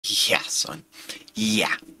Yeah, son.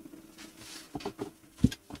 Yeah.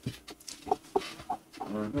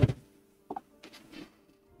 Mhm.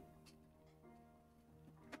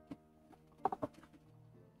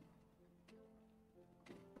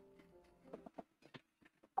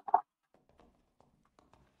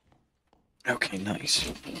 Okay,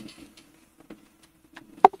 nice.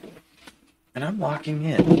 And I'm locking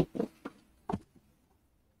in.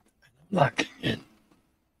 Locking in.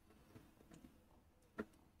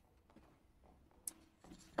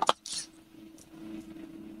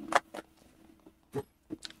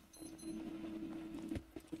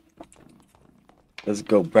 Let's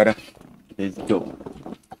go, brother. Let's go.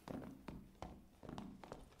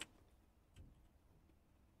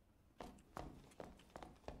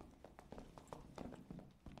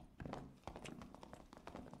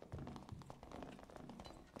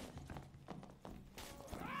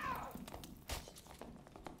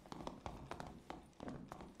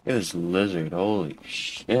 This lizard, holy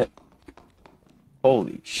shit.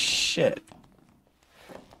 Holy shit.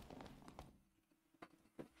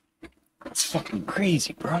 That's fucking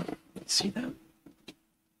crazy, bro. See that?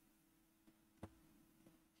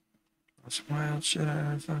 That's wild shit I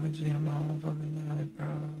ever fucking seen in my whole fucking life, bro.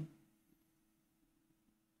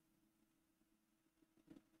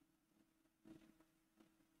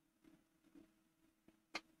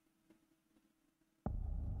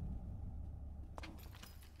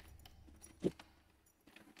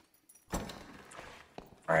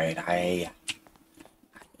 Alright,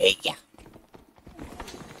 yeah.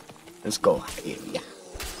 Let's go. Yeah.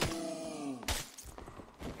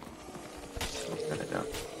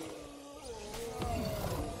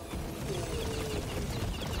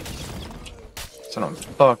 That's what I'm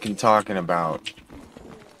fucking talking about.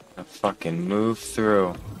 I fucking move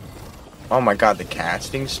through. Oh my god, the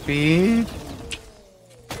casting speed?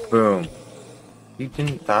 Boom. You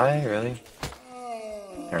didn't die, really?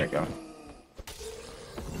 There we go.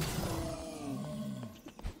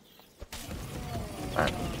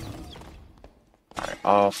 Alright. Alright,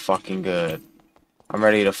 all fucking good. I'm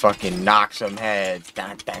ready to fucking knock some heads. You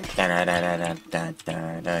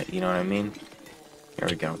know what I mean? Here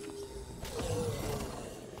we go.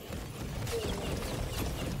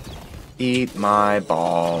 Eat my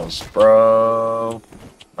balls, bro.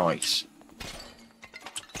 Nice.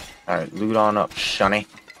 Alright, loot on up, Shunny.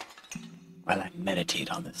 While I meditate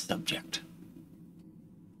on this subject.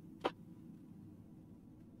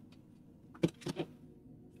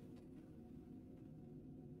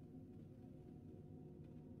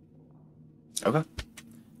 Okay.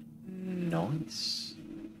 Nice.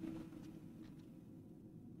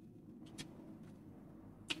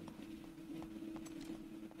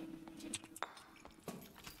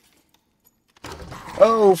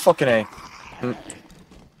 Oh, fucking A.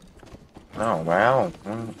 Oh, wow.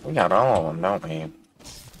 We got all of them, don't we?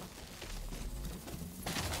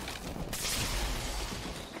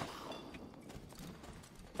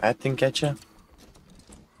 That didn't get you?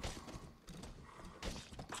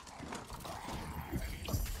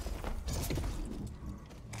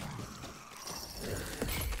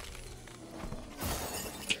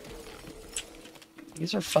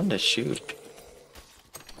 These are fun to shoot.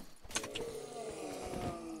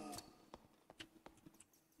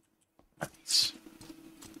 Nice.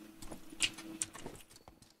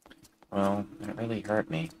 Well, that really hurt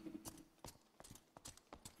me.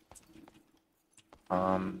 Hold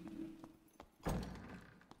on.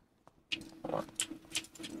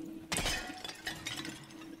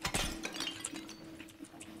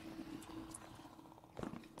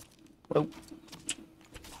 Whoa.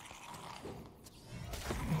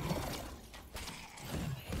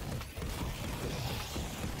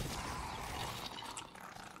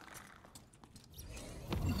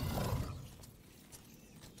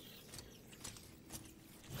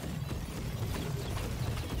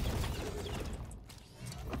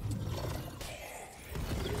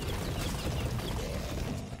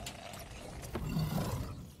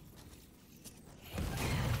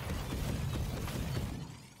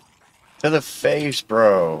 To the face,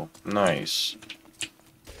 bro. Nice.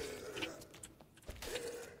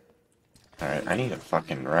 Alright, I need to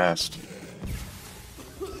fucking rest.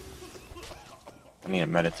 I need to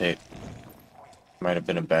meditate. Might have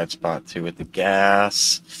been a bad spot too with the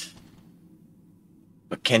gas.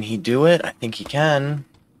 But can he do it? I think he can.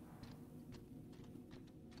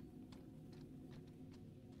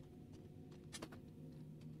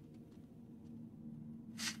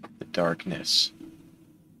 The darkness.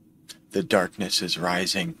 The darkness is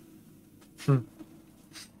rising.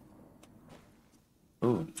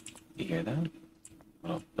 Ooh, you hear that?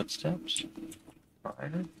 Little footsteps.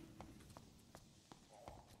 Fire.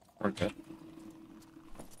 We're good.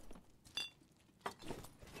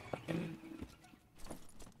 Fucking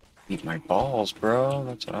eat my balls, bro.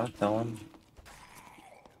 That's what I'm telling.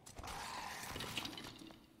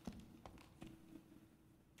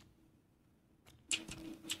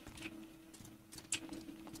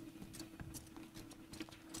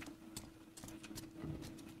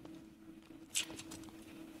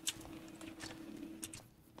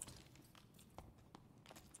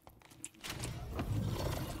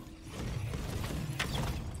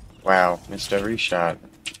 Wow, missed every shot.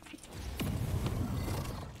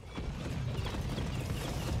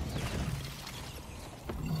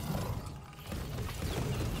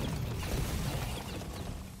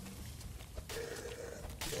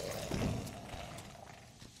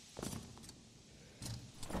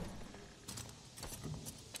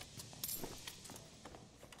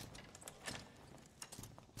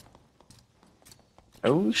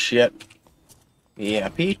 Oh shit. Yeah,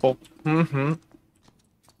 people. Mm-hmm.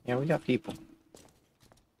 Yeah, we got people.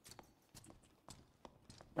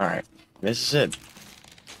 Alright, this is it.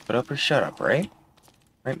 Put up or shut up, right?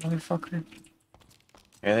 Right, motherfucker?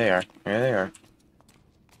 Here they are. Here they are.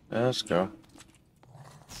 Let's go.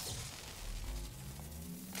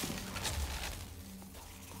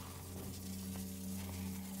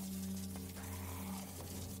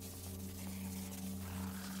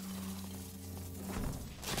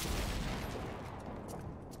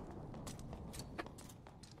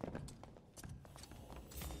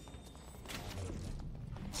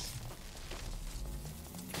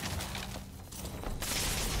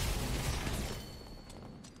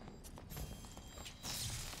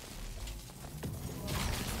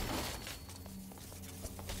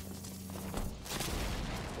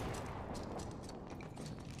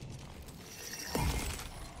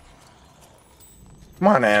 Come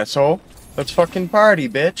on, asshole. Let's fucking party,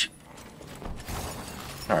 bitch.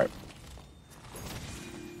 Alright.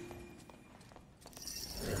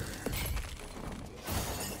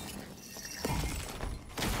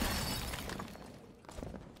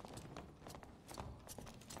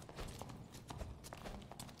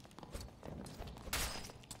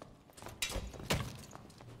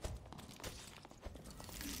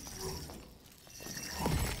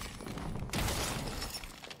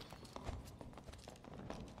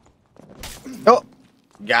 Oh!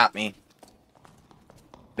 Got me.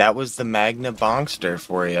 That was the Magna Bonkster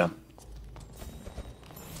for you.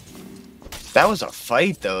 That was a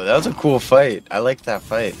fight, though. That was a cool fight. I like that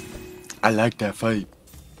fight. I like that fight.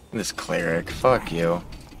 This cleric. Fuck you.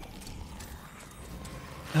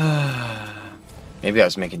 Maybe I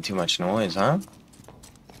was making too much noise, huh?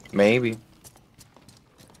 Maybe.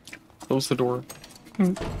 Close the door.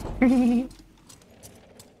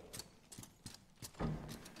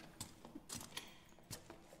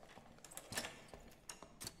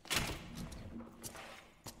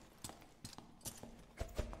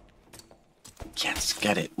 Yes,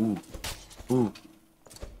 get it. Ooh. Ooh.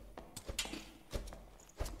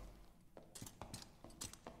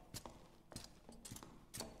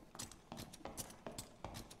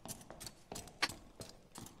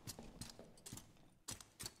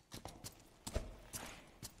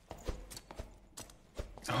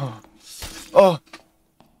 Oh. Oh.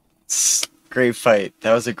 Great fight.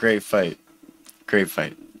 That was a great fight. Great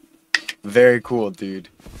fight. Very cool, dude.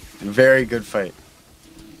 Very good fight.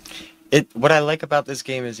 What I like about this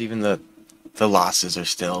game is even the losses are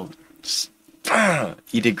still just,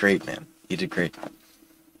 you did great, man. You did great.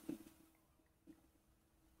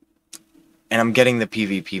 And I'm getting the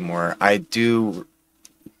PvP more. I do,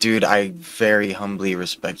 dude, I very humbly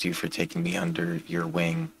respect you for taking me under your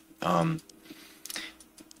wing.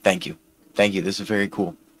 Thank you. Thank you. This is very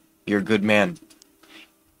cool. You're a good man.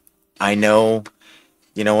 I know,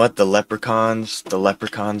 you know what, the leprechauns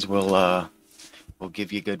will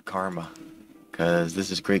give you good karma. 'Cause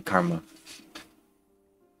this is great karma.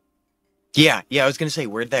 Yeah, I was gonna say,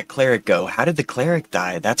 where'd that cleric go? How did the cleric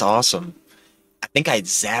die? That's awesome. I think I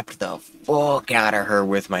zapped the fuck out of her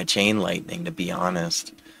with my chain lightning, to be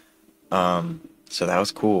honest. So that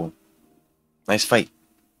was cool. Nice fight.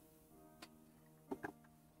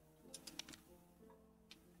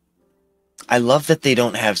 I love that they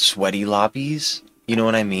don't have sweaty lobbies. You know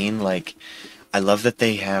what I mean? Like, I love that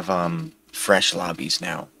they have, fresh lobbies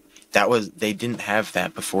now. They didn't have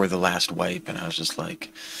that before the last wipe, and I was just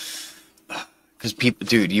like, because people,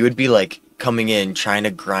 dude, you would be like coming in trying to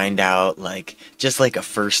grind out like just like a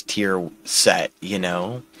first tier set, you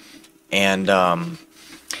know, and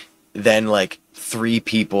then like three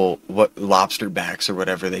people, what lobster backs or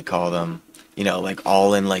whatever they call them, you know, like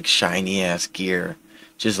all in like shiny ass gear,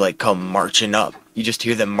 just like come marching up. You just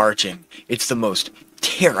hear them marching. It's the most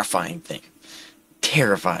terrifying thing.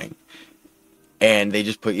 Terrifying. And they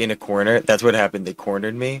just put you in a corner. That's what happened. They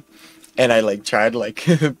cornered me. And I like tried like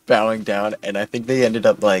bowing down, and I think they ended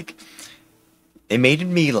up like they made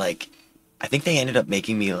me like I think they ended up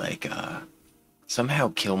making me like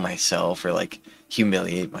somehow kill myself or like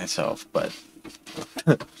humiliate myself, but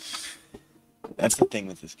that's the thing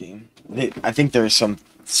with this game. I think there's some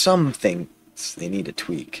things they need to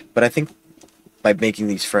tweak, but I think by making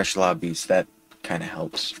these fresh lobbies that kind of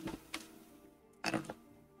helps. I don't know.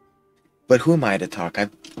 But who am I to talk?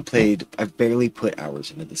 I've barely put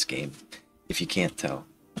hours into this game, if you can't tell.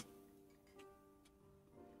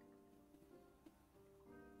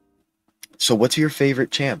 So what's your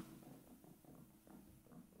favorite champ?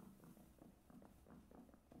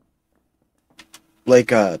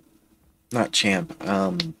 Like, not champ,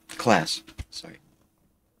 class. Sorry.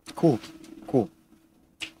 Cool. Cool.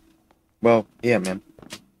 Well, yeah, man.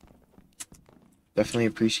 Definitely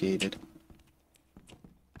appreciated.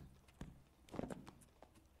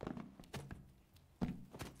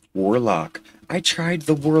 Warlock. I tried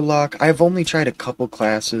the Warlock. I've only tried a couple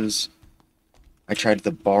classes. I tried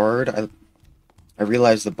the Bard. I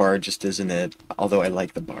realized the Bard just isn't it, although I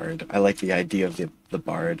like the Bard. I like the idea of the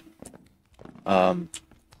Bard. I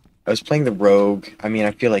was playing the Rogue. I mean,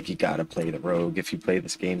 I feel like you gotta play the Rogue if you play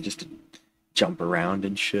this game just to jump around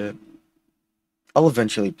and shit. I'll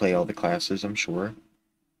eventually play all the classes, I'm sure.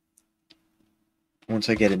 Once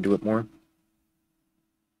I get into it more.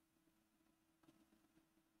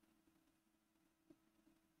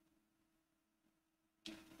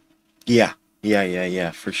 Yeah.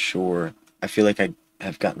 Yeah, for sure. I feel like I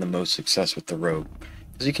have gotten the most success with the Rogue.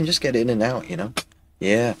 Because you can just get in and out, you know?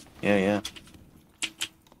 Yeah. And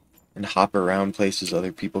hop around places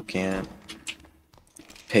other people can't.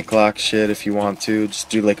 Picklock shit if you want to. Just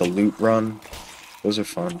do like a loot run. Those are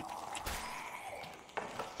fun.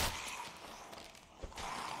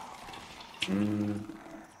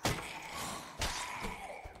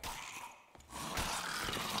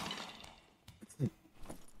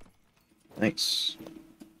 Nice.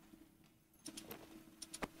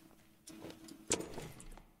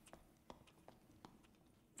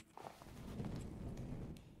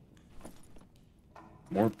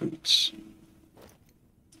 More boots.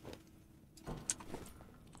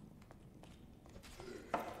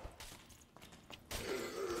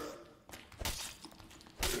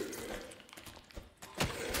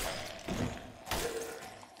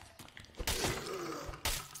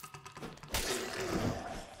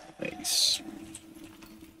 Nice.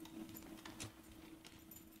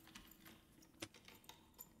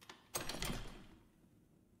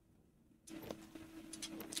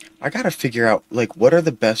 I gotta figure out, like, what are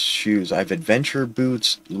the best shoes? I have adventure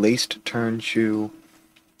boots, laced turn shoe.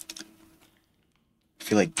 I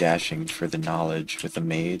feel like dashing for the knowledge with the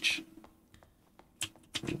mage.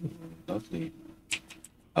 Ooh, lovely.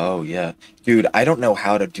 Oh, yeah. Dude, I don't know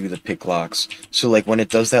how to do the picklocks. So, like, when it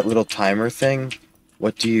does that little timer thing,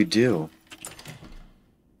 what do you do?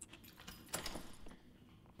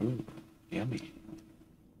 Ooh, yummy.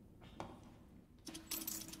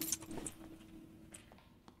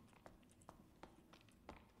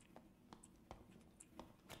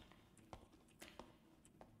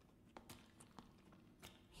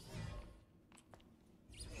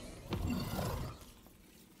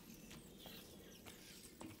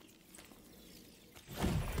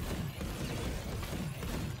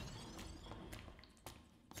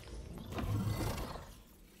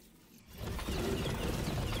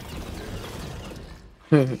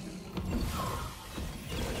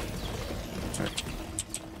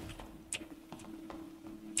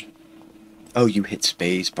 Oh, you hit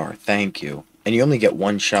spacebar. Thank you. And you only get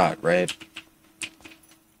one shot, right?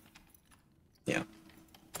 Yeah.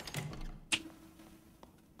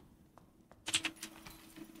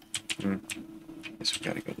 Guess we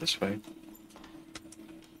gotta go this way.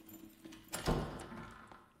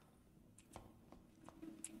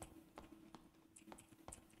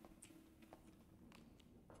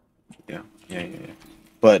 Yeah.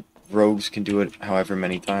 But rogues can do it however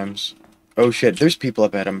many times. Oh shit, there's people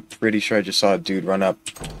up at him. Pretty sure I just saw a dude run up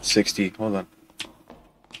 60. Hold on.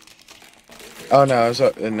 Oh no, it was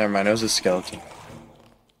a, never mind, it was a skeleton.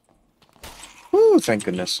 Woo, thank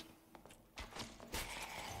goodness.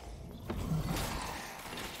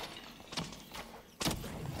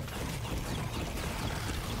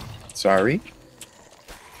 Sorry.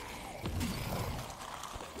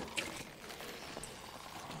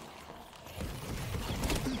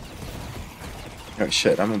 Oh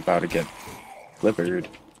shit, I'm about to get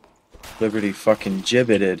liberty fucking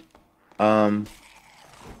gibbeted.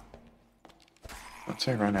 Let's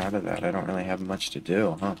Once I run out of that, I don't really have much to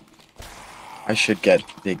do, huh? I should get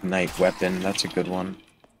the ignite weapon. That's a good one.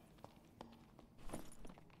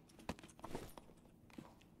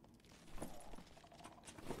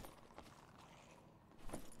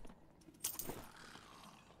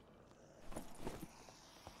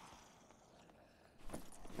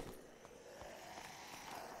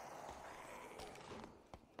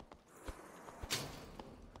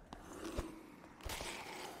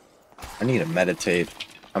 I need to meditate.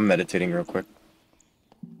 I'm meditating real quick.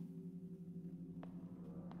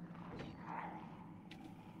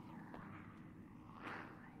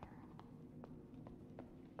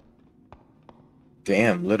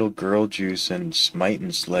 Damn, little girl juice and smite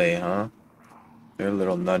and slay, huh? They're a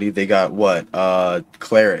little nutty. They got what?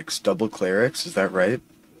 Clerics. Double clerics, is that right?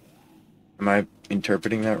 Am I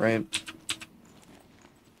interpreting that right?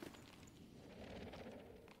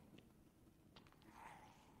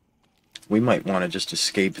 We might want to just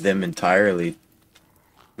escape them entirely.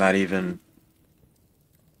 Not even...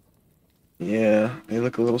 Yeah, they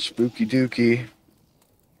look a little spooky dooky.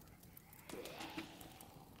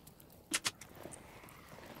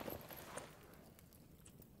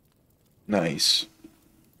 Nice.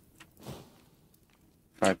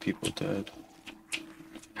 5 people dead.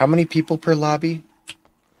 How many people per lobby?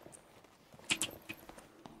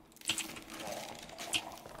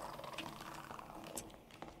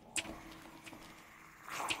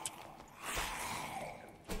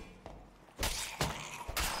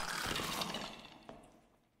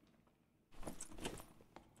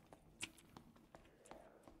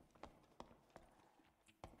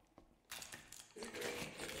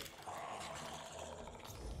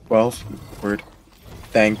 Well, word.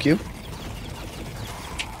 Thank you.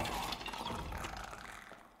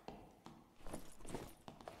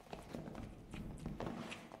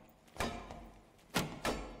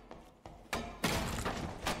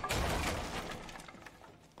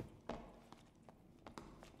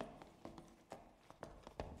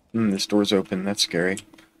 This door's open. That's scary.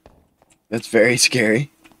 That's very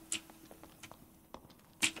scary.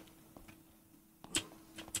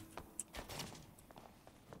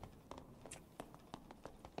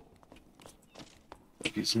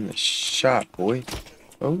 He's in the shop, boy.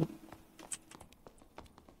 Oh.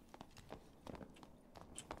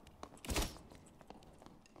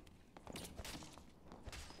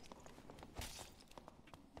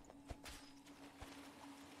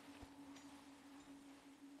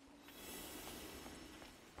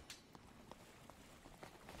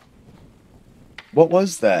 What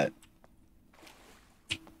was that?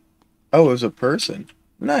 Oh, it was a person.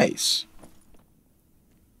 Nice.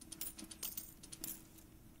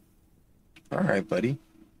 Alright, buddy.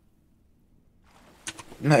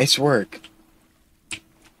 Nice work.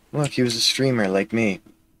 Look, he was a streamer like me.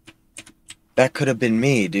 That could have been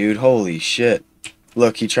me, dude. Holy shit.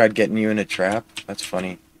 Look, he tried getting you in a trap. That's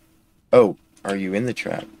funny. Oh, are you in the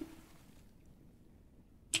trap?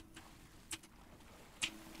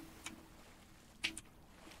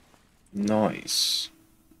 Nice.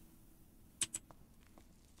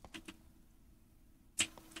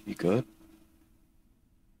 You good?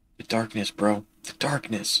 The darkness, bro. The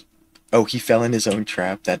darkness. Oh, he fell in his own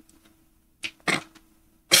trap. That...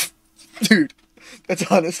 Dude, that's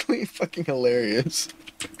honestly fucking hilarious.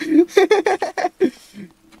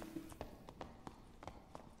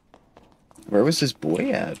 Where was his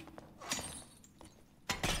boy at?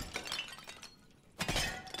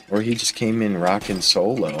 Or he just came in rocking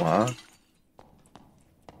solo, huh?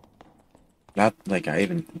 Not like I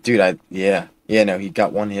even... Dude, yeah. Yeah, no, he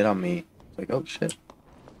got one hit on me. Like, oh, shit.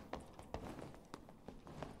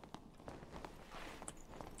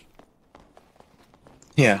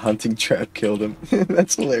 Yeah, hunting trap killed him.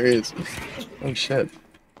 That's hilarious. Oh, shit.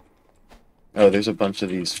 Oh, there's a bunch of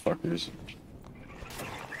these fuckers.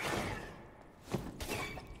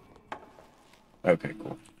 Okay,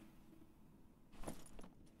 cool.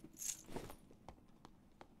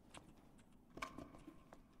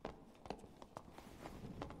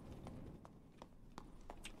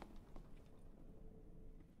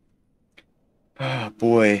 Ah,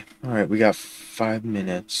 boy. Alright, we got 5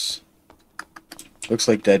 minutes. Looks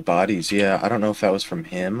like dead bodies. Yeah, I don't know if that was from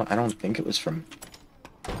him. I don't think it was from...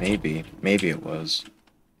 Maybe. Maybe it was.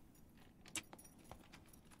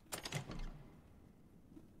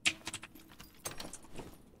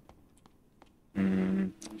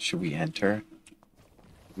 Should we enter?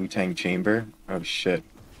 Wu-Tang Chamber? Oh, shit.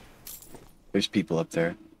 There's people up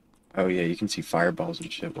there. Oh, yeah, you can see fireballs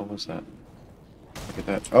and shit. What was that? Look at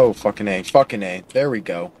that. Oh, fucking A. Fucking A. There we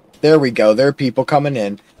go. There we go. There are people coming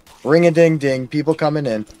in. Ring-a-ding-ding. People coming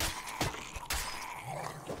in.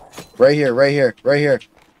 Right here, right here, right here.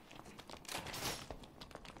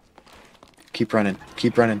 Keep running,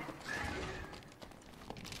 keep running.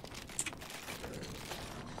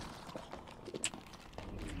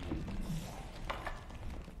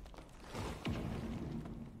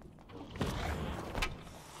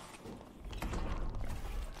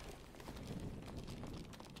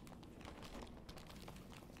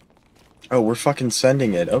 Oh, we're fucking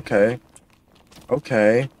sending it. Okay.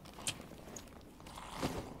 Okay.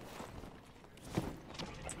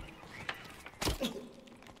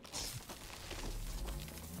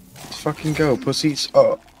 Let's fucking go, pussies.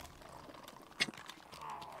 Oh.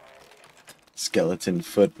 Skeleton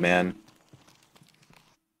foot, man.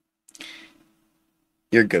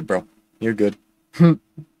 You're good, bro. You're good.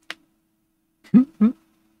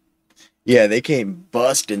 Yeah, they came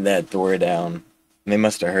busting that door down. They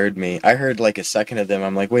must have heard me. I heard like a second of them.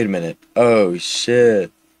 I'm like, wait a minute. Oh,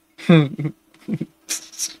 shit. We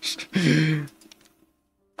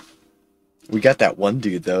got that one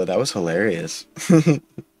dude, though. That was hilarious.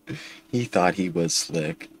 He thought he was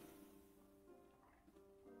slick.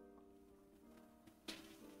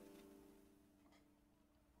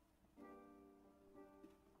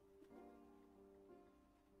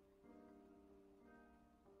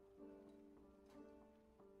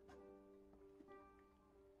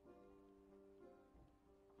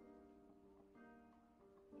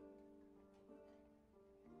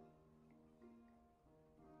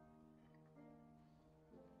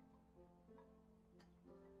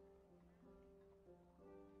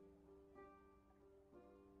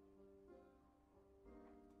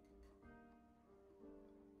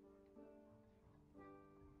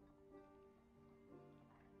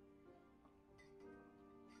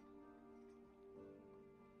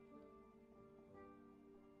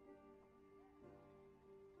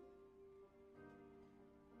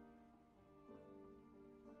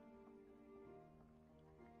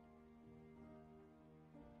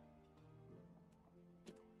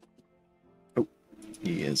 Oh,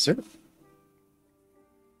 yes, sir.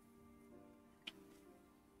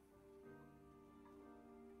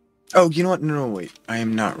 Oh, you know what? No, no, wait. I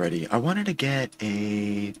am not ready. I wanted to get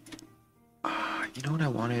a... you know what I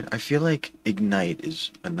wanted? I feel like Ignite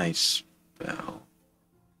is a nice spell.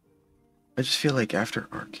 I just feel like after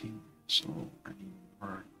Arcane, so I need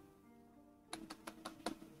more...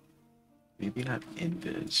 Maybe not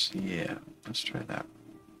Invis. Yeah, let's try that.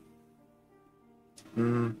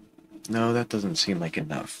 No, that doesn't seem like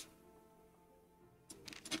enough.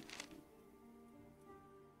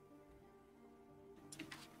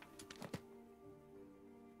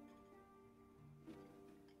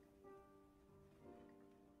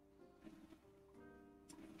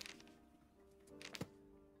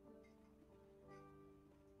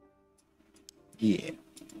 Yeah.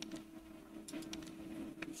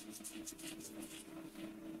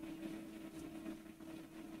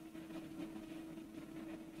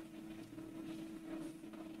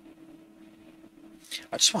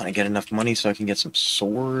 I just want to get enough money so I can get some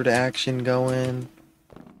sword action going.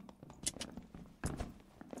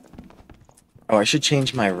 Oh, I should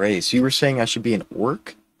change my race. You were saying I should be an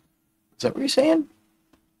orc? Is that what you're saying?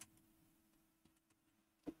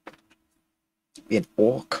 Be an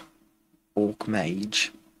orc? Orc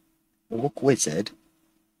mage? Orc wizard?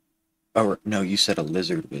 Oh, no, you said a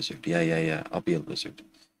lizard wizard. Yeah, yeah, yeah. I'll be a lizard.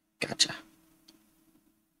 Gotcha.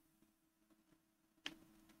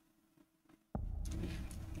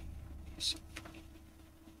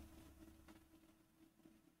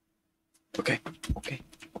 Okay, okay,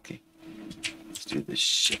 okay. Let's do this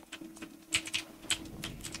shit.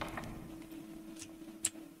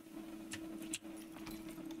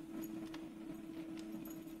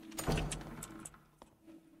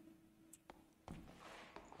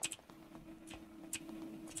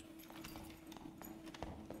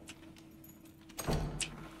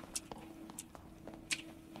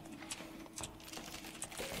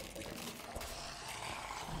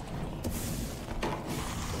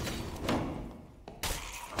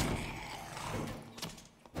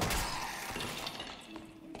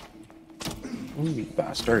 Ooh, you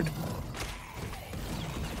bastard.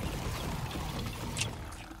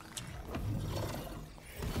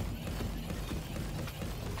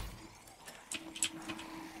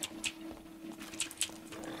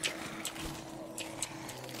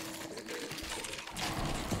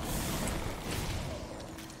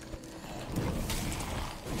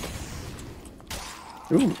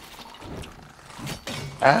 Ooh.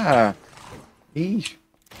 Ah. Eesh.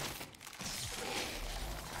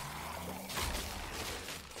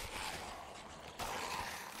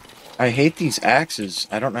 I hate these axes.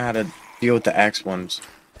 I don't know how to deal with the axe ones.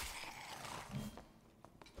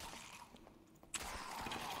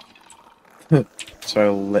 so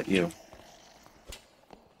I'll let you.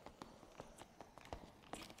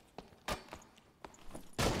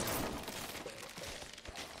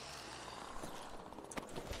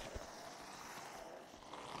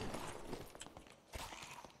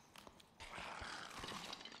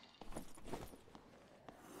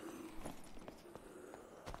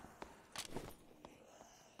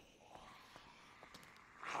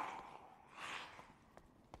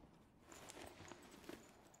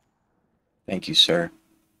 Thank you, sir.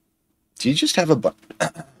 Do you just have a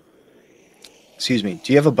Excuse me.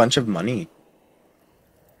 Do you have a bunch of money?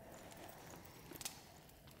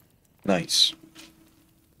 Nice.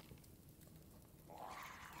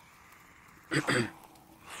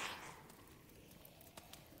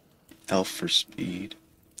 Elf for speed.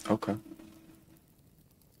 Okay.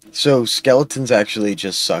 So skeletons actually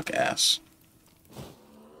just suck ass.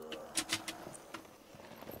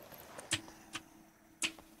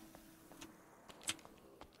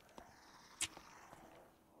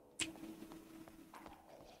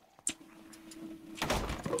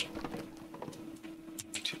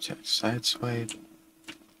 Side swipe.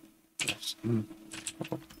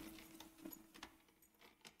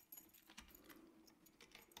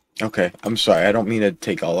 Okay, I'm sorry. I don't mean to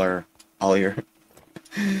take all your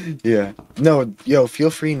yeah. No, yo, feel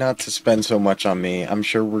free not to spend so much on me. I'm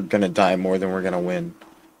sure we're gonna die more than we're gonna win.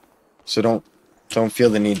 So don't feel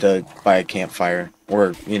the need to buy a campfire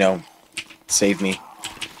or, save me.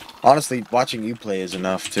 Honestly, watching you play is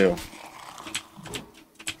enough too.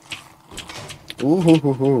 Ooh hoo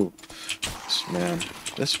hoo hoo. This man.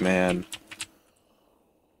 This man.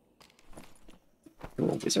 Ooh,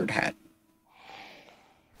 a wizard hat.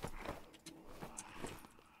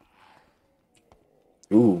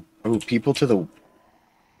 Ooh, people to the...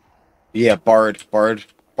 Yeah, Bard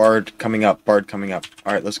coming up, Bard coming up.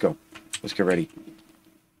 Alright, let's go. Let's get ready.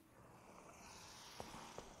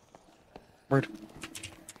 Word.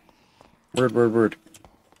 Word.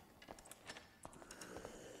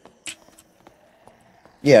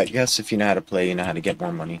 Yeah, yes, if you know how to play, you know how to get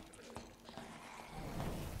more money.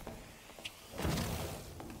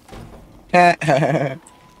 That's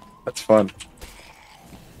fun.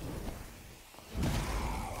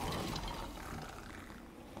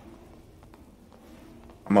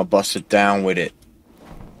 I'm gonna bust it down with it.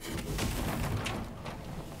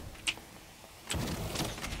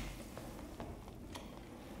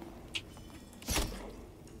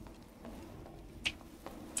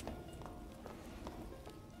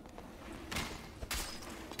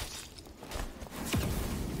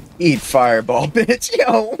 Eat fireball, bitch.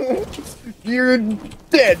 Yo, you're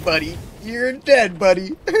dead, buddy. You're dead,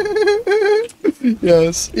 buddy.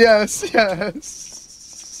 Yes.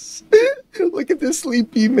 Look at this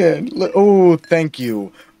sleepy man. Oh, thank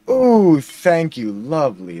you. Oh, thank you.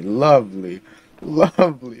 Lovely.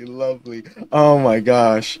 Oh my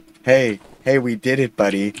gosh. Hey, we did it,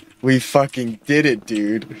 buddy. We fucking did it,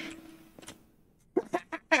 dude.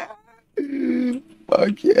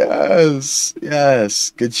 Fuck yes.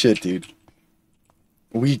 Yes. Good shit, dude.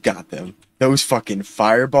 We got them. Those fucking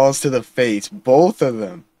fireballs to the face. Both of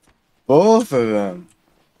them. Both of them.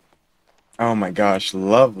 Oh my gosh.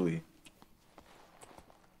 Lovely.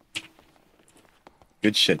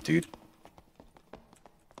 Good shit, dude.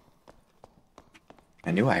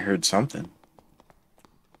 I knew I heard something.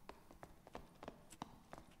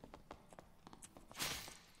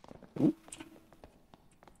 Ooh.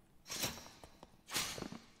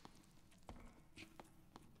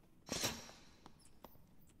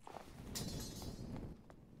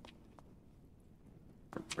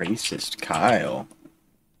 Racist Kyle.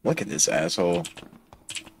 Look at this asshole.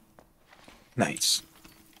 Nice.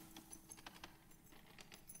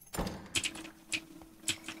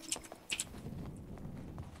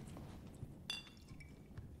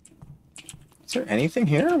 Is there anything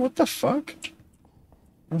here? What the fuck? I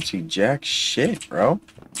don't see jack shit, bro.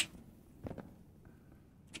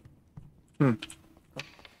 Maybe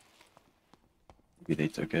they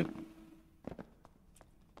took it.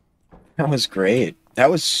 That was great. That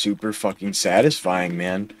was super fucking satisfying,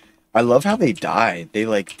 man. I love how they die. They,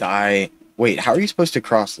 like, die... Wait, how are you supposed to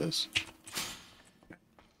cross this?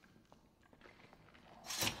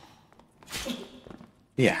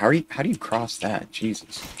 Yeah, how do you cross that?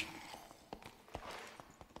 Jesus.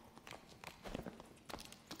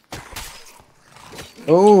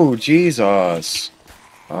 Oh, Jesus.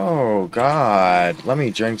 Oh, God. Let me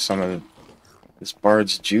drink some of this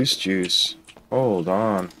Bard's juice. Hold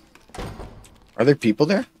on. Are there people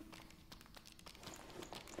there?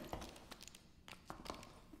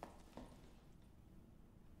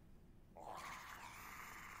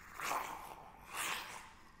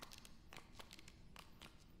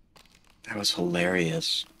 That was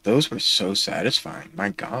hilarious. Those were so satisfying.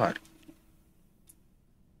 My God.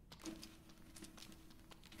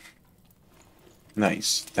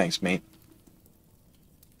 Nice. Thanks, mate.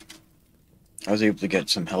 I was able to get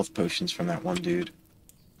some health potions from that one dude.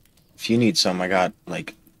 If you need some, I got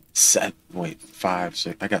like five,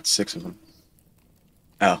 six. I got 6 of them.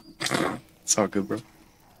 Oh, it's all good, bro.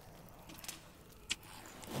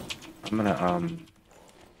 I'm gonna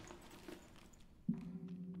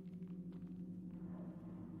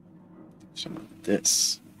some of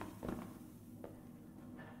this.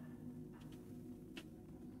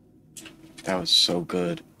 That was so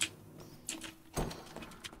good.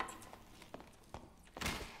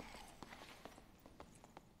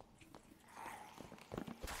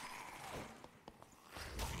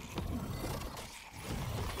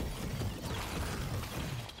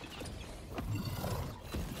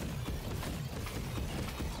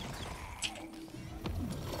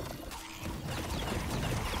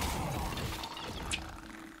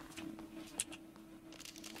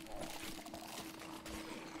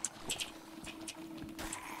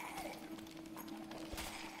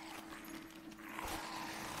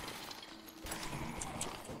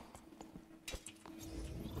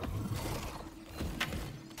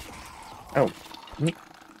 Oh.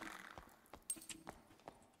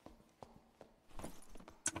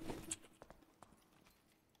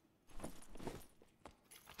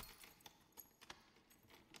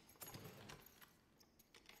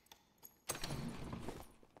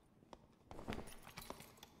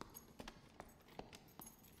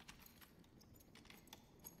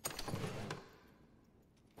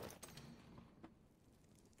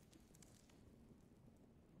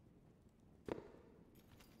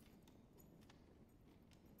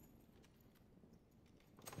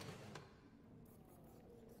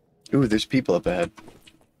 Ooh, there's people up ahead.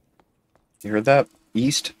 You heard that?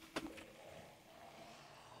 East?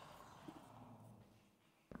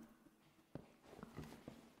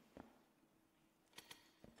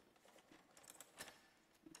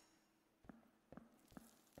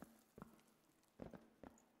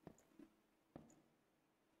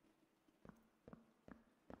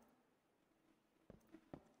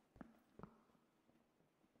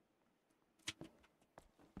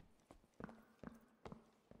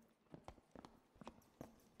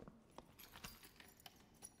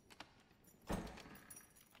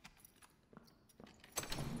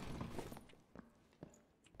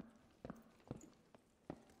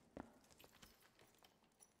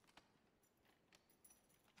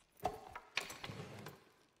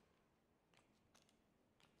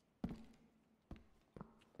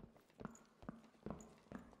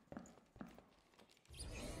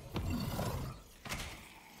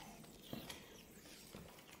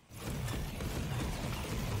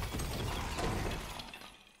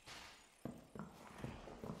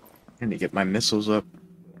 I need to get my missiles up.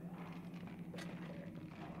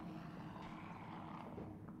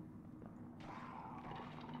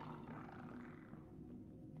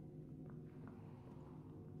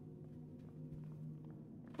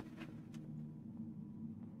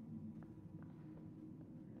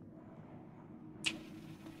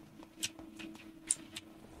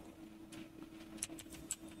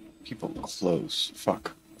 People close.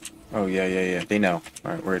 Fuck. Oh, yeah. They know.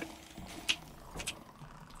 Alright, word.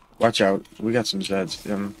 Watch out. We got some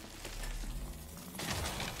Zeds.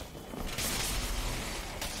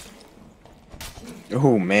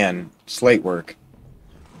 Oh, man. Slate work.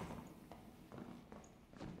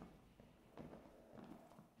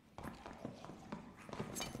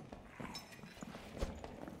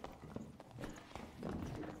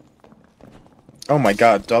 Oh my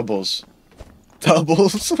God, doubles.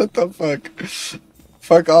 Doubles? What the fuck?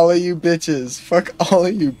 Fuck all of you bitches. Fuck all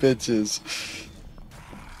of you bitches.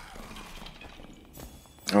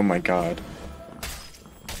 Oh my God.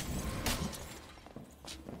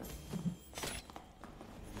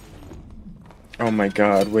 Oh my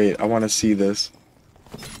God, wait, I want to see this.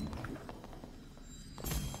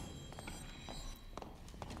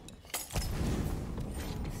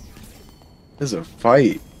 This is a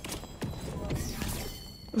fight.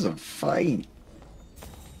 This is a fight.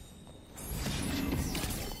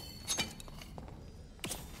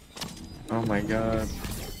 Oh my God.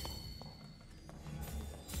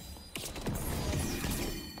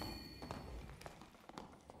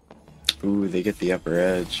 Ooh, they get the upper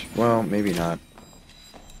edge. Well, maybe not.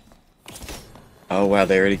 Oh wow,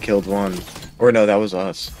 they already killed one. Or no, that was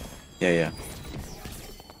us. Yeah.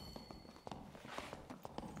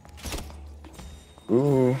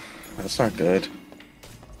 Ooh, that's not good.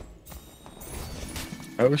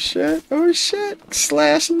 Oh shit,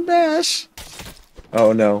 slash and bash.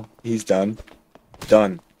 Oh no, he's done.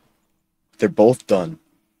 Done. They're both done.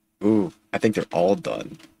 Ooh, I think they're all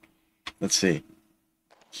done. Let's see.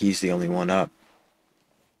 He's the only one up.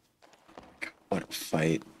 What a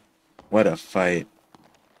fight. What a fight.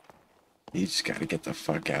 You just gotta get the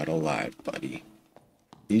fuck out alive, buddy.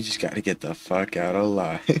 You just gotta get the fuck out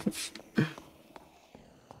alive.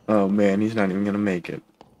 Oh man, he's not even gonna make it.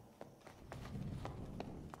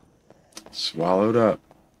 Swallowed up.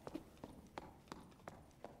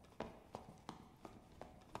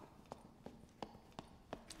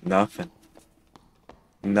 Nothing.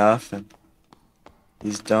 Nothing.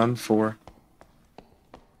 He's done for.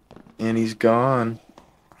 And he's gone.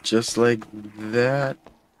 Just like that.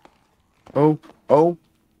 Oh, oh.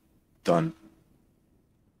 Done.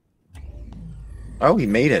 Oh, he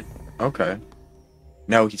made it. Okay.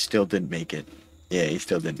 No, he still didn't make it. Yeah, he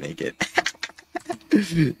still didn't make it.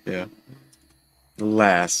 Yeah.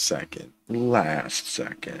 Last second. Last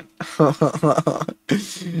second.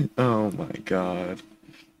 Oh my god.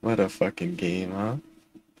 What a fucking game, huh?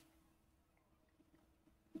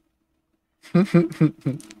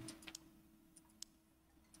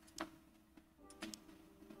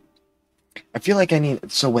 I feel like I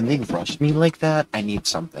need... So when they rush me like that, I need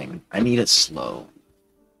something. I need it slow.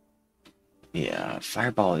 Yeah,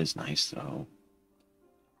 Fireball is nice, though.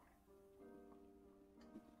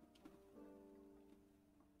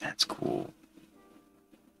 That's cool.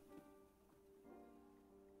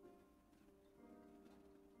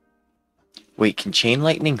 Wait, can Chain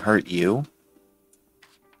Lightning hurt you?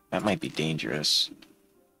 That might be dangerous.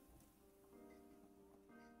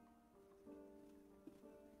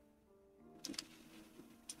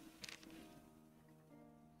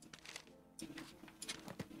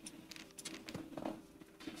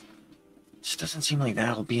 Just doesn't seem like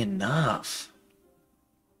that'll be enough.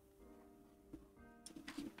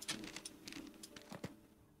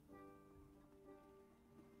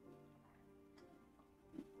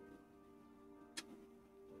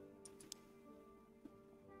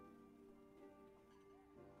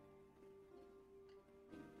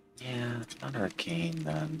 Yeah, not Arcane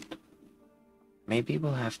then. Maybe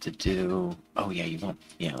we'll have to do... Oh yeah, you won't...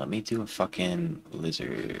 Yeah, let me do a fucking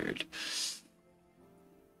Lizard.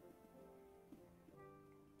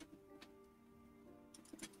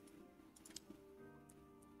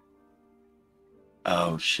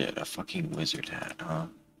 Oh shit, a fucking Wizard hat, huh?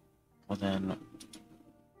 Well then...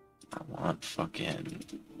 I want fucking...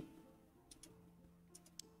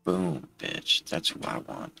 Boom, bitch. That's who I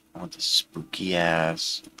want. I want the spooky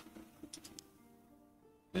ass.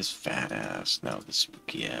 This fat ass. No, the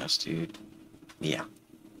spooky ass, dude. Yeah.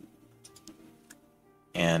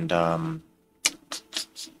 And,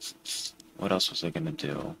 what else was I gonna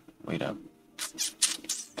do? Wait up.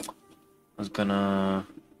 I was gonna...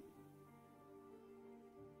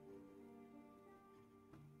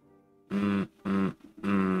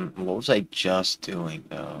 What was I just doing,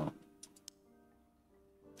 though?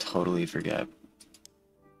 Totally forget.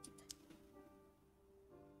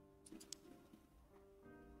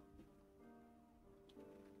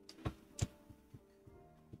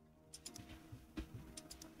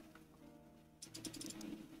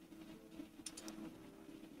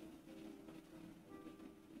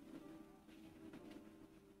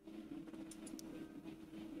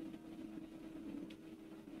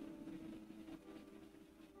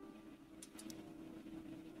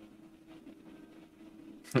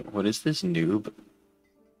 What is this, noob?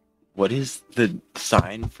 What is the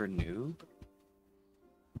sign for noob?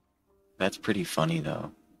 That's pretty funny,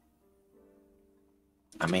 though.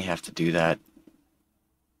 I may have to do that.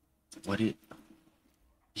 What it...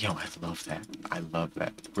 Yo, I love that. I love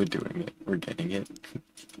that. We're doing it. We're getting it.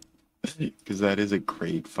 Because that is a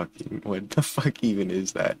great fucking... What the fuck even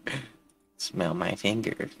is that? Smell my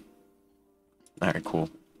finger. Alright, cool.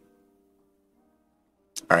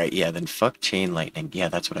 Alright, yeah, then fuck Chain Lightning. Yeah,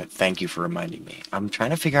 that's what I... Thank you for reminding me. I'm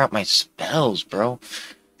trying to figure out my spells, bro.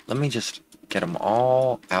 Let me just get them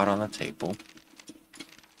all out on the table.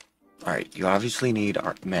 Alright, you obviously need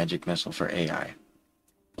our Magic Missile for AI.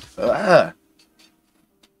 Ah!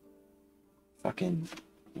 Fucking...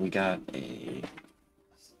 We got a...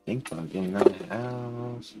 stink bug in the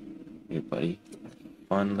house. Hey, buddy.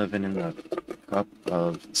 Fun living in the cup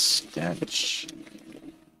of stench.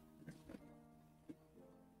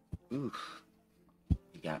 Oof.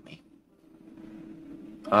 You got me.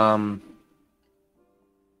 I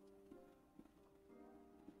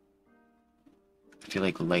feel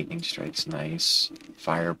like Lightning Strike's nice.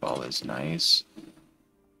 Fireball is nice.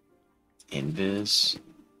 Invis.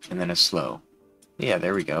 And then a slow. Yeah,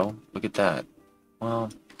 there we go. Look at that. Well,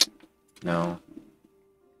 no.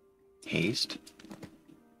 Haste?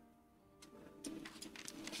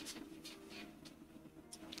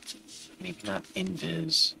 maybe not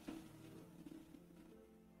invis.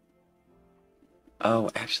 Oh,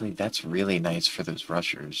 actually, that's really nice for those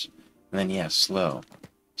rushers. And then, yeah, slow.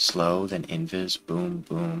 Slow, then invis, boom,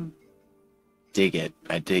 boom. Dig it.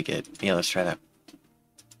 I dig it. Yeah, let's try that.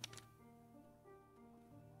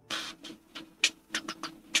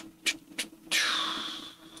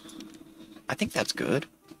 I think that's good.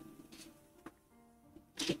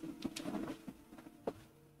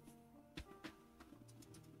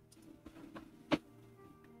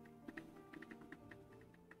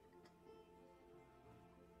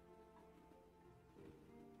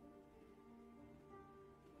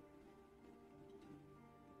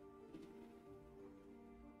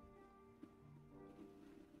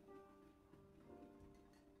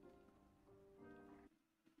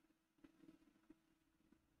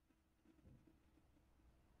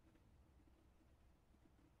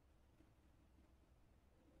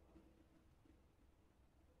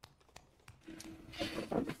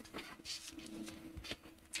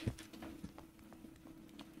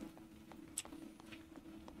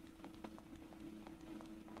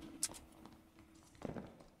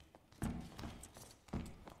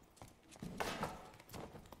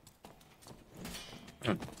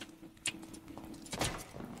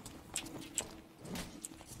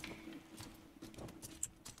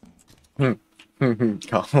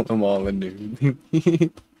 Call them all a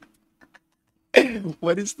noob.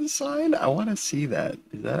 What is the sign? I want to see that.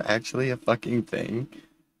 Is that actually a fucking thing?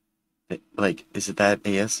 Like, is it that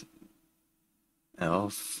ASL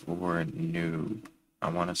for noob? I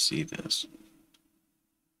want to see this.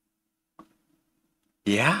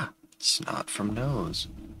 Yeah, snot from nose.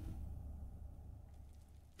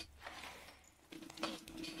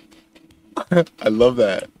 I love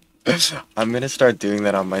that. I'm gonna start doing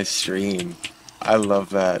that on my stream. I love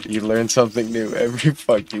that. You learn something new every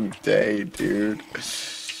fucking day, dude.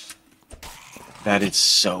 That is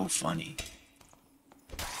so funny.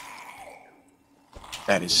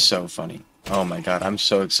 That is so funny. Oh my god, I'm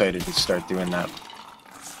so excited to start doing that.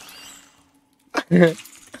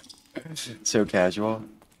 So casual.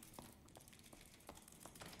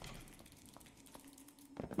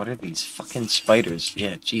 What are these fucking spiders?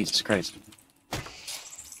 Yeah, Jesus Christ.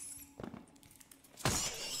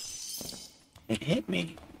 It hit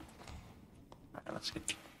me. Alright, let's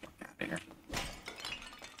get out of here.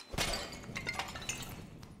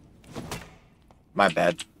 My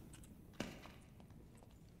bad.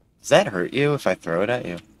 Does that hurt you if I throw it at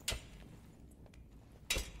you?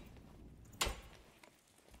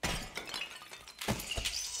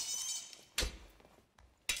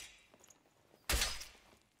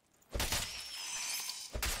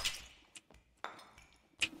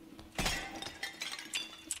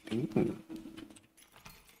 Ooh.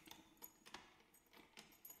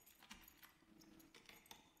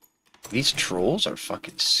 These trolls are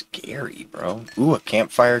fucking scary, bro. Ooh, a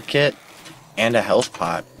campfire kit and a health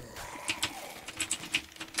pot.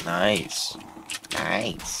 Nice.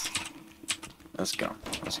 Nice. Let's go.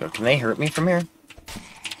 Let's go. Can they hurt me from here?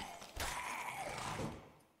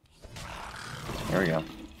 There we go.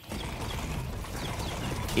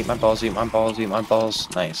 Eat my balls, eat my balls, eat my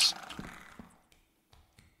balls. Nice.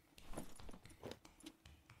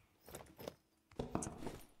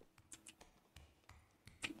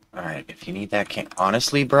 Alright, if you need that camp...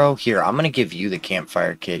 Honestly, bro, here, I'm gonna give you the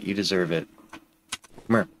campfire kit. You deserve it.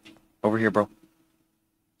 Come here. Over here, bro.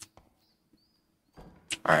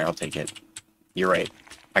 Alright, I'll take it. You're right.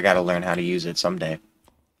 I gotta learn how to use it someday.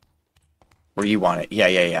 Where you want it. Yeah.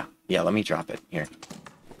 Yeah, let me drop it. Here.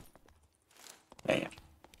 Yeah.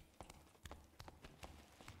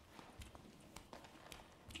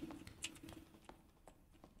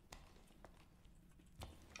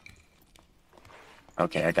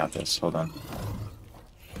 Okay, I got this. Hold on.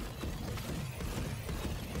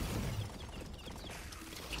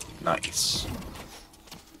 Nice.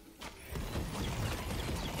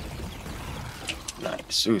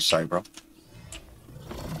 Nice. Ooh, sorry, bro.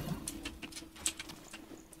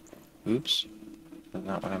 Oops. That's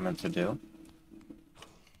not what I meant to do.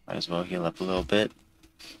 Might as well heal up a little bit.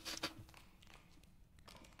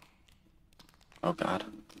 Oh, God.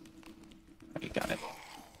 Oh, you got it.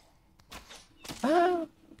 Ah!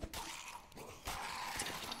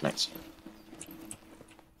 Nice.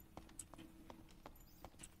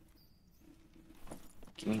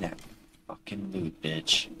 Give me that fucking loot,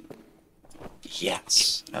 bitch.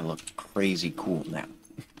 Yes! I look crazy cool now.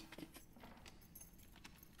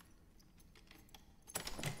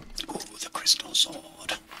 Ooh, the crystal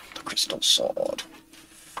sword. The crystal sword.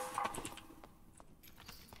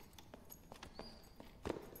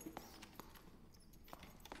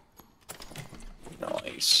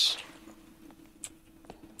 Nice.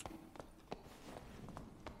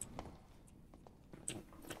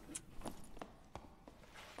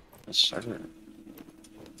 Yes, sir.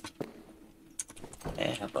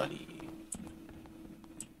 Yeah, buddy.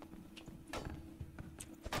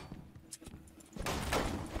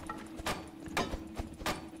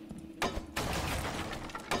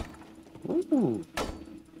 Ooh.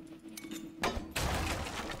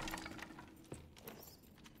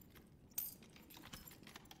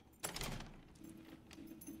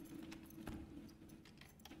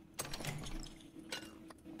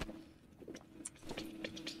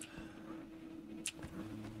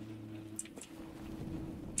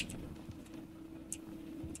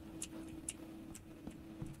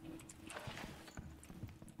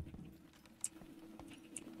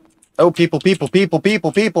 Oh, people,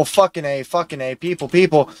 fucking A,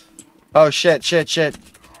 people. Oh, shit.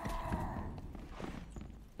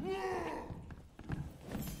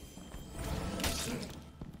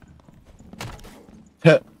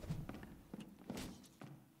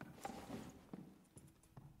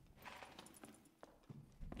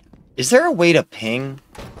 Is there a way to ping?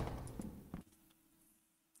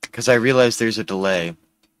 Because I realized there's a delay.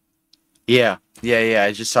 Yeah,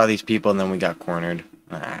 I just saw these people and then we got cornered.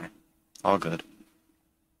 Ah, all good.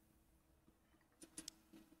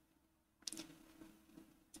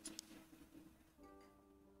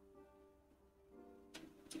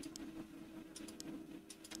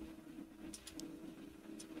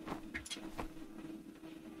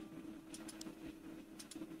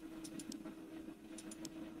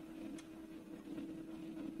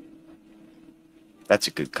 That's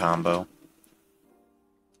a good combo.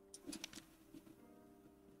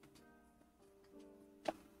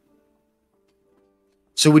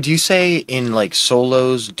 So would you say in like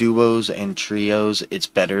solos, duos, and trios, it's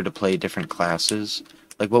better to play different classes?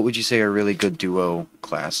 Like what would you say are really good duo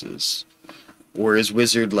classes? Or is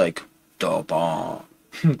wizard like da bomb?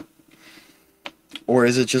 Or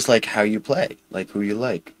is it just like how you play? Like who you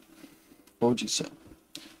like? What would you say?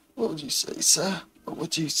 What would you say, sir? What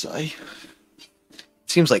would you say?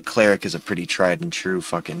 Seems like cleric is a pretty tried and true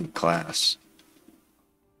fucking class.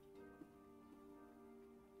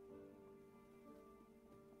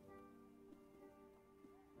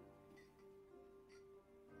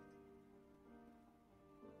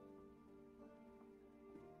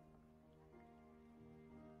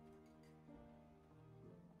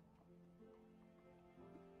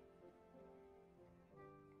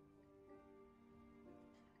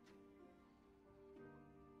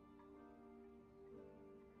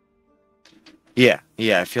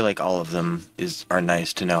 Yeah, I feel like all of them are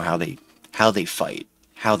nice to know how they fight,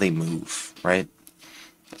 how they move, right?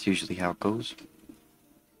 That's usually how it goes.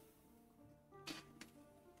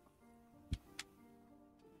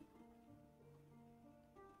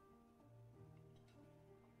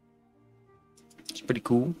 It's pretty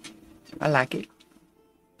cool. I like it.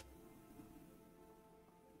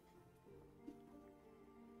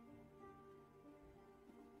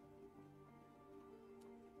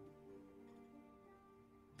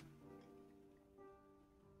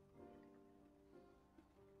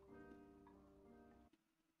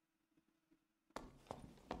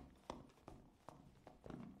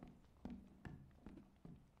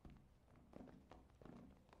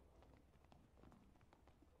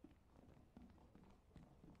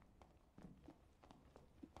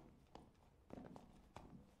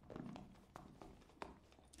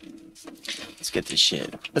 Let's get this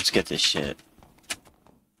shit. Let's get this shit.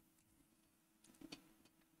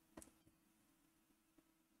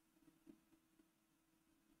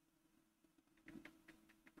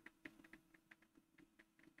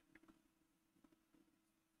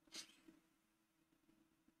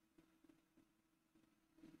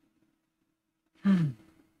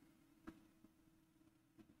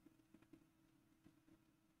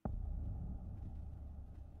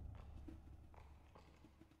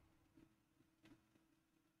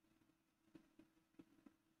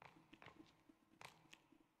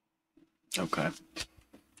 Okay.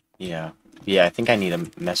 Yeah. Yeah, I think I need to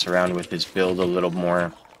mess around with his build a little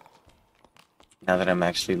more. Now that I'm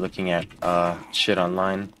actually looking at shit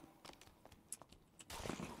online.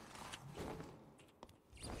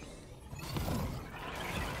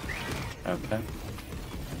 Okay.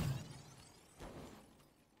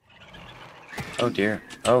 Oh dear.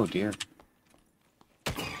 Oh dear.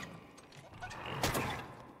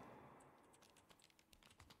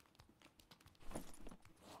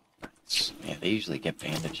 Yeah, they usually get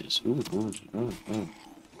bandages. Ooh.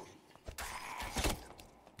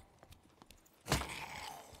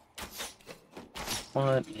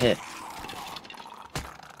 What? Hit.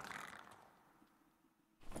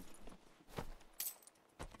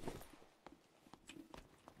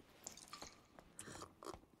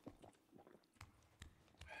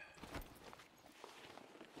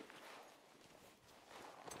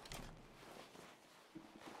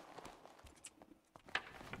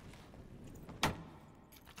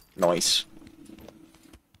 Nice.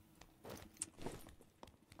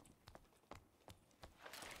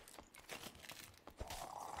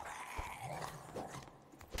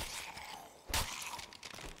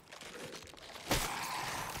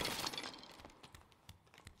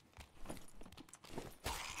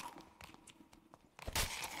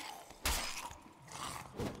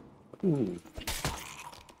 Ooh.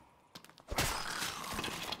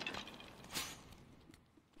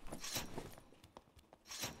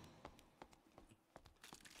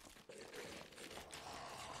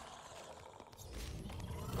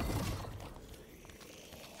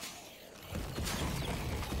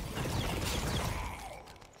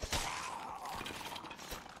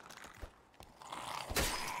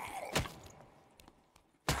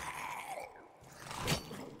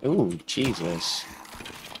 Ooh, Jesus.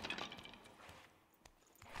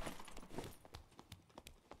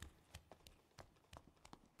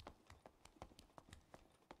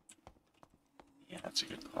 Yeah, that's a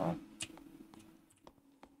good call.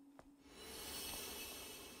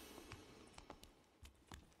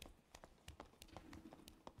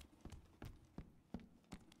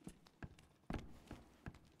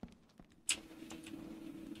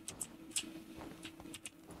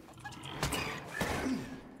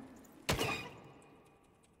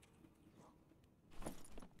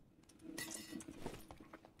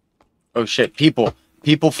 Oh shit, people.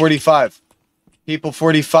 People 45. People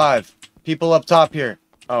 45. People up top here.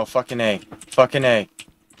 Oh, fucking A. Fucking A.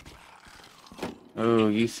 Ooh,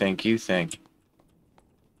 you think.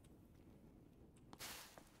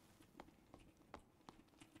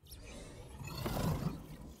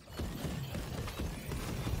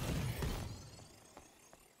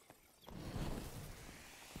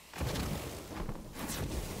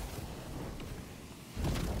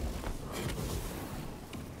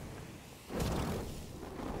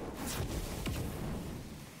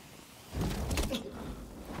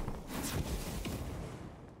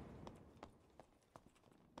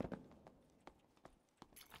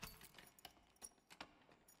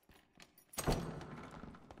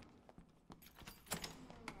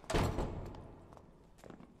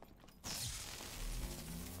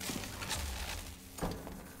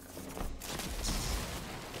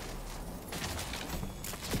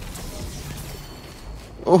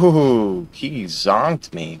 Ooh, he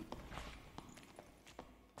zonked me.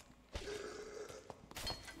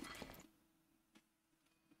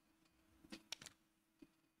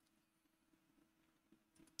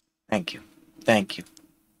 Thank you. Thank you.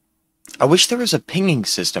 I wish there was a pinging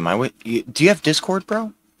system. Do you have Discord,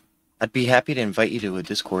 bro? I'd be happy to invite you to a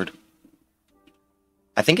Discord.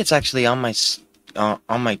 I think it's actually on my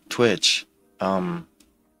Twitch. The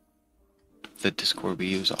Discord we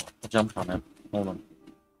use. I'll jump on it. Hold on.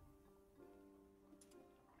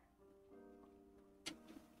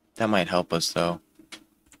 That might help us though.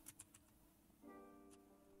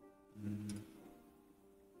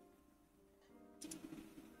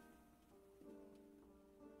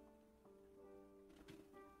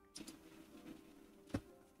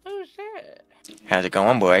 Who's that? How's it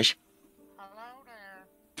going, boys? Hello there.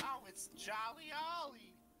 Oh, it's Jolly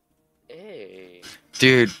Ollie. Hey.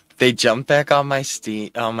 Dude, they jumped back on my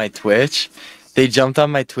Twitch. They jumped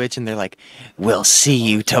on my Twitch and they're like, "We'll see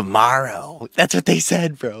you tomorrow." That's what they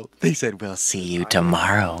said, bro. They said, "We'll see you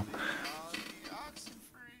tomorrow."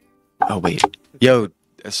 Oh wait, yo,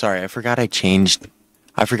 sorry, I forgot I changed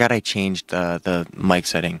the mic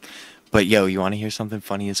setting. But yo, you want to hear something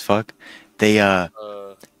funny as fuck? They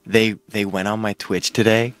went on my Twitch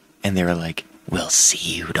today and they were like, "We'll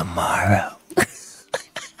see you tomorrow."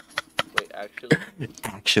 Wait, actually?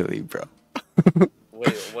 Actually, bro.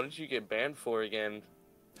 Wait, what did you get banned for again?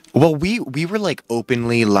 Well, we were like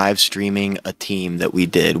openly live streaming a team that we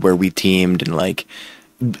did where we teamed and like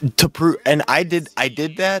to prove, and I did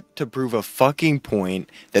that to prove a fucking point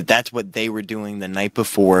that that's what they were doing the night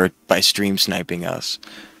before by stream sniping us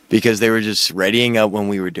because they were just readying up when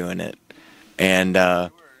we were doing it. And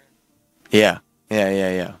yeah.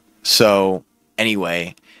 So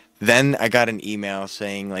anyway, then I got an email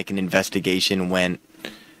saying like an investigation went,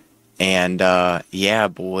 and yeah,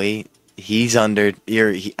 boy, he's under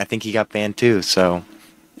here. I think he got banned too. So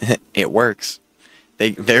it works.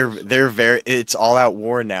 They're very. It's all out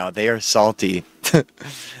war now. They are salty.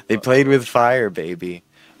 They played with fire, baby.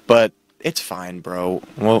 But it's fine, bro.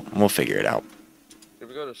 We'll figure it out. Did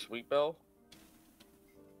we go to Sweet Bell?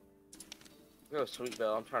 Go to Sweet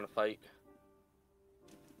Bell. I'm trying to fight.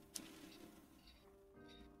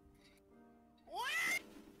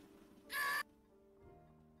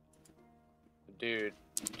 Dude,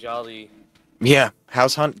 Jolly. Yeah,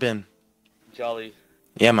 how's Hunt been? Jolly.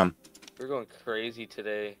 Yeah, man. We're going crazy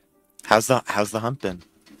today. How's the hunt been?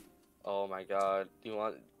 Oh my god. Do you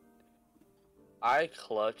want? I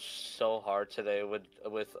clutched so hard today with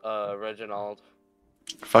Reginald.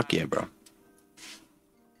 Fuck yeah, bro. He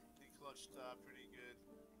clutched pretty good.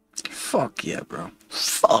 Fuck yeah, bro.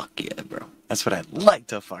 Fuck yeah, bro. That's what I'd like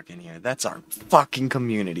to fucking hear. That's our fucking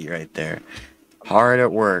community right there. Hard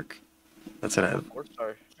at work. That's what I. I'm a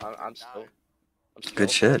 4-star. I'm still. I'm still Good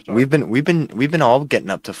a shit. 4-star. We've been all getting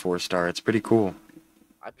up to 4-star. It's pretty cool.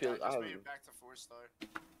 I feel. Yeah, I just made it back to 4-star.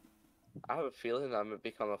 I have a feeling I'm gonna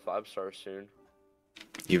become a 5-star soon.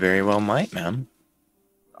 You very well might, man.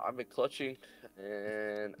 I've been clutching,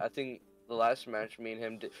 and I think the last match me and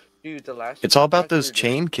him did. Dude, the last. It's all about match we those were doing-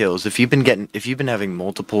 chain kills. If you've been having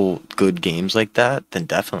multiple good games like that, then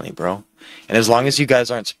definitely, bro. And as long as you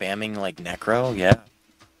guys aren't spamming like Necro, yeah.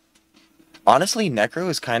 Honestly, Necro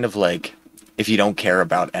is kind of like if you don't care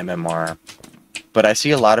about MMR. But I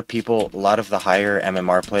see a lot of people, a lot of the higher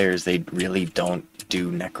MMR players, they really don't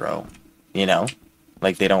do Necro. You know?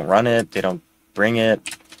 Like they don't run it, they don't bring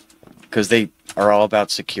it, because they are all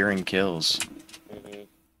about securing kills. Mhm.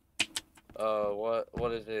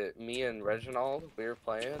 What is it? Me and Reginald, we were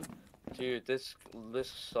playing. Dude, this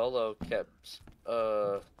solo kept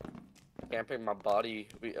camping my body.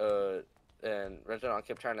 And Reginald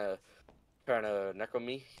kept trying to necro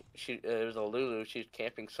me. It was a Lulu. She's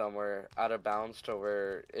camping somewhere out of bounds to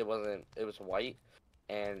where it wasn't. It was white,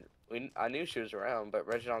 and I knew she was around, but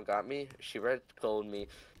Reginald got me. She red called me,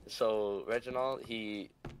 so Reginald he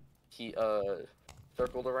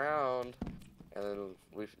circled around, and then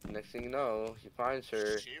next thing you know, he finds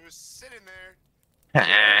her. She was sitting there.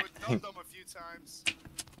 Yeah. With Dum-Dum a few times.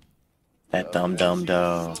 That dumb dumb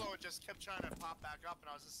dumb. Solo just kept trying to pop back up, and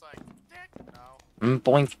I was just like, dick, no.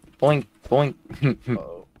 Boink, boink, boink.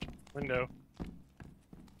 Uh-oh. Window.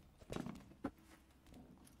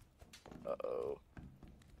 Uh-oh.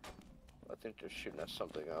 I think they're shooting at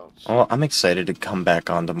something else. Well, I'm excited to come back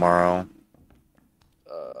on tomorrow.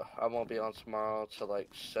 I won't be on tomorrow till like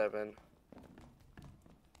 7.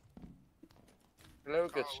 Hello,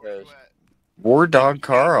 good Carl, where says. you at? War Dog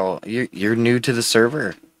Carl, you're new to the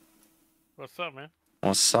server. What's up, man?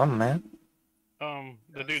 What's up, man? The Yeah,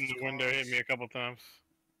 dude this in is the window hit me a couple times.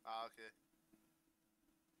 Ah, okay.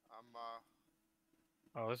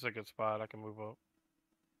 I'm Oh, this is a good spot. I can move up.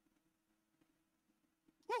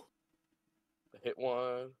 Hit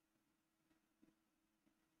one.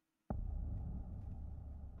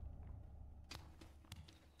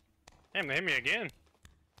 Damn, they hit me again.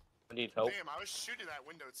 I need help. Damn, I was shooting that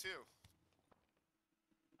window too.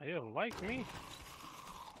 They don't like me.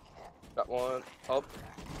 Got one. Oh,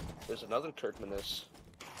 there's another Turkmenis.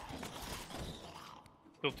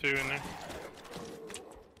 Still 2 in there.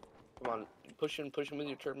 Come on, push him with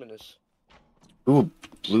your Turkmenis. Ooh,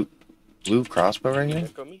 blue crossbow right here.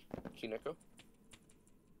 Kineko me? Kineko?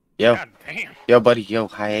 Yo, God damn. yo, buddy, yo,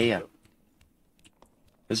 hi, yeah.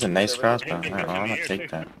 This is a nice Yeah, right crossbow. here. Alright, well, I'm gonna Here, take too.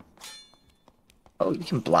 that. Oh, you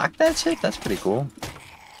can block that shit? That's pretty cool.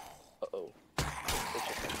 Uh-oh.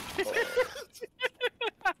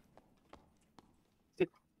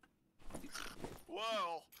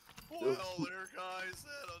 Well, there, guys.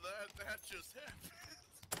 That just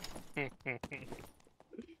happened.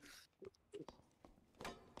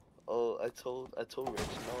 Oh, I told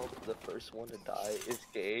Reginald the first one to die is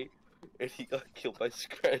gay, and he got killed by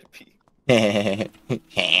Scrappy. That did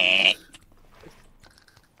happen.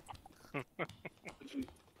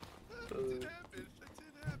 That did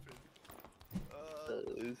happen. That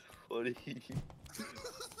is funny.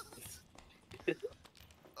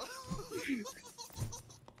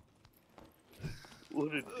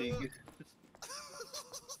 What a thing, I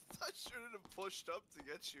shouldn't have pushed up to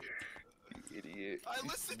get you. you idiot. I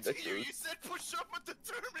listened to you. You said push up with the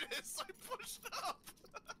terminus. I pushed up.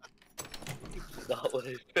 That's not what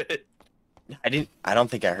I said. I don't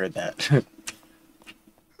think I heard that.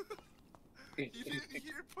 You didn't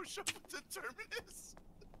hear push up with the terminus.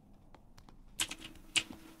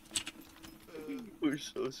 We're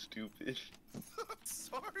so stupid. I'm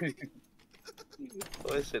sorry.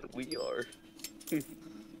 Oh, I said we are.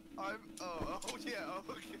 Oh yeah.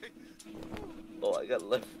 Okay. Oh, I got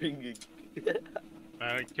left finger. It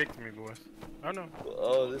kicked me, boys. Oh, no.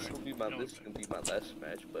 Oh, this is gonna be my last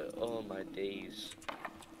match, but oh my days.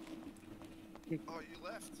 Oh, you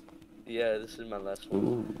left. Yeah, this is my last one.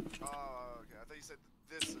 Ooh. Oh, okay. I thought you said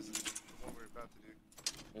this is the one we're about to do.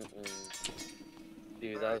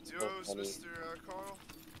 Dude, that Alright, was so duos, funny. Mr. Carl.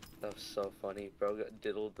 That was so funny, bro. Got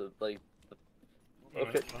diddled the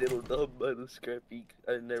Alright, okay, fine. diddled up by the scrappy.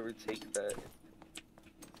 I never take that.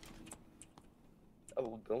 I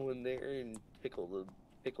will go in there and pickle the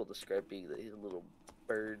scrappy, the little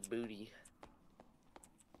bird booty.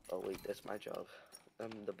 Oh wait, that's my job. I'm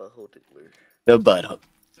the butthole tickler. The butthole.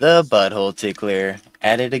 The butthole tickler.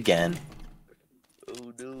 At it again.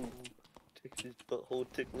 Oh no. Texas butthole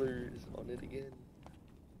tickler is on it again.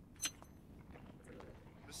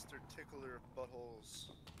 Mr. Tickler of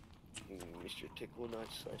Buttholes. Mr. Tickle Nut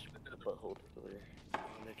slash butthole tickler.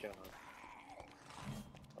 On the job.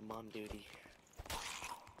 I'm on duty.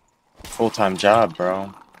 Full-time job,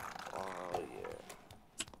 bro. Oh yeah.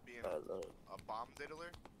 Being I love. a bomb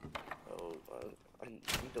diddler? Oh,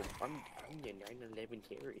 I'm the 9/11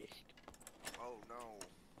 terrorist. Oh no.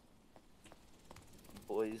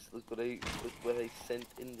 Boys, look what I sent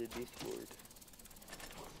in the Discord.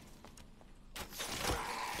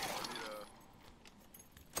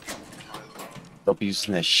 They'll be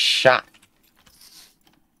using this shot.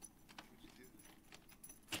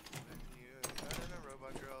 When you got in a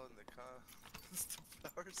robot girl in the constant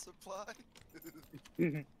power supply?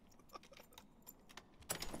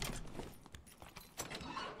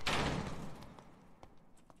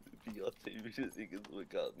 Beyonce music is what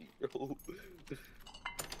got me, bro.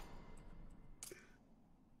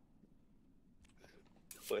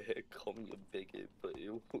 Go ahead, call me a bigot, but it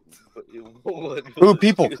won't. Ooh,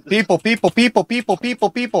 people.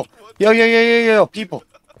 Yo, people.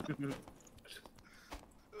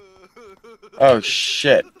 Oh,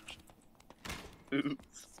 shit.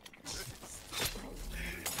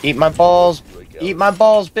 Eat my balls. Eat my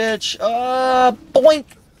balls, bitch. Boink.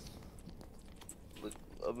 Look,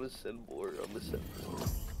 I'm gonna send more. I'm gonna send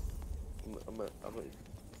more.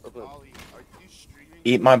 Ollie, are you streaming?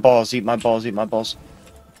 Eat my balls. Eat my balls. Eat my balls.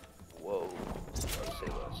 Whoa. I'll say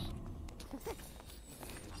less.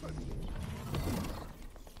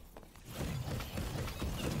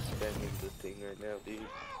 I'm spamming the thing right now, dude.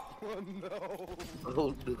 Oh no.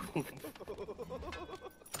 Oh no.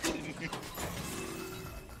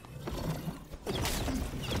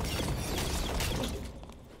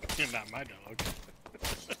 You're not my dog.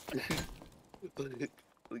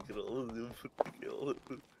 Look at all of them. Look at all of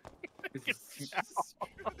them.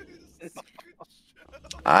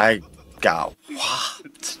 I got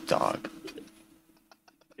what, dog?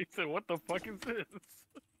 He said, "What the fuck is this?"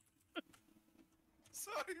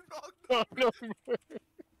 Sorry, wrong. Oh, no.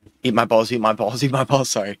 Eat my balls. Eat my balls. Eat my balls.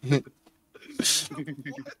 Sorry. What?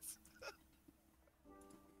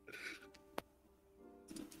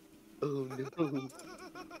 Oh no.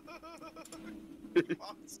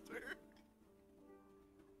 Monster.